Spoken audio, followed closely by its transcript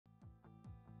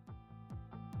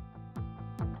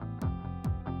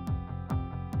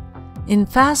In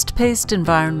fast-paced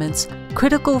environments,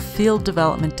 critical field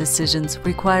development decisions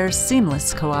require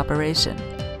seamless cooperation.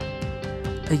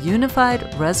 A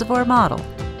unified reservoir model,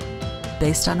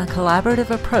 based on a collaborative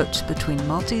approach between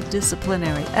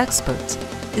multidisciplinary experts,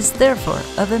 is therefore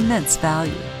of immense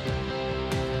value.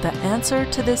 The answer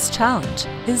to this challenge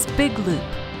is Big Loop,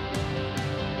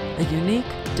 a unique,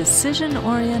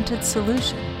 decision-oriented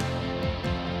solution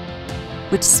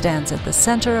which stands at the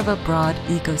center of a broad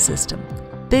ecosystem.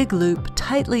 Big Loop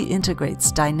tightly integrates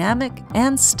dynamic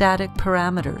and static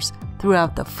parameters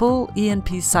throughout the full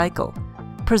E&P cycle,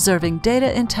 preserving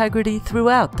data integrity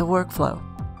throughout the workflow.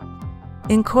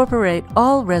 Incorporate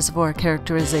all reservoir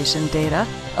characterization data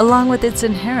along with its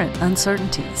inherent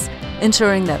uncertainties,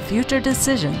 ensuring that future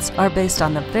decisions are based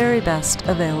on the very best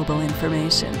available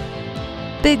information.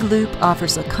 Big Loop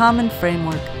offers a common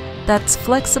framework that's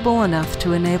flexible enough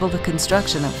to enable the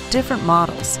construction of different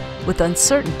models, with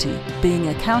uncertainty being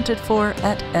accounted for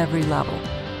at every level.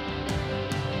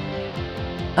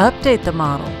 Update the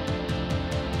model.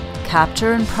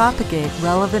 Capture and propagate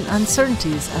relevant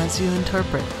uncertainties as you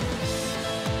interpret.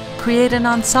 Create an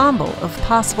ensemble of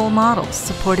possible models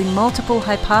supporting multiple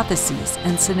hypotheses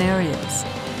and scenarios.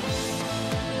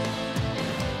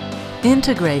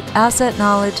 Integrate asset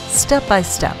knowledge step by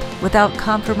step without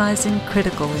compromising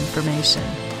critical information.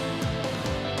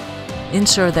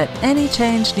 Ensure that any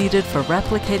change needed for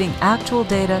replicating actual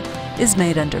data is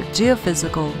made under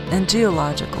geophysical and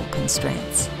geological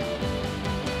constraints.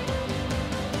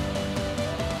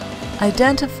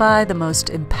 Identify the most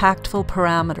impactful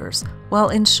parameters while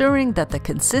ensuring that the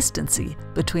consistency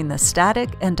between the static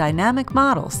and dynamic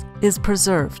models is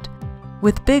preserved.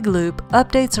 With Big Loop,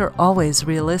 updates are always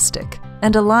realistic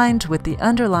and aligned with the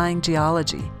underlying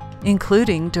geology,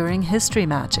 including during history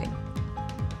matching.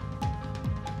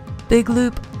 Big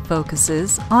Loop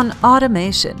focuses on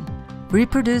automation.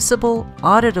 Reproducible,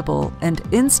 auditable, and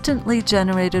instantly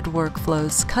generated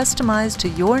workflows customized to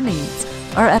your needs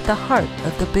are at the heart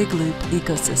of the Big Loop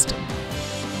ecosystem.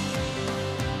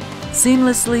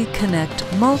 Seamlessly connect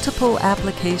multiple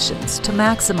applications to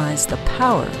maximize the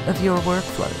power of your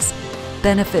workflows,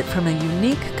 benefit from a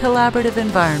unique collaborative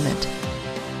environment,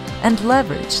 and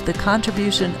leverage the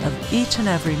contribution of each and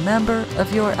every member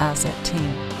of your asset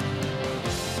team.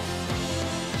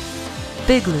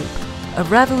 Big Loop, a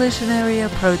revolutionary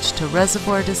approach to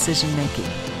reservoir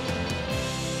decision-making.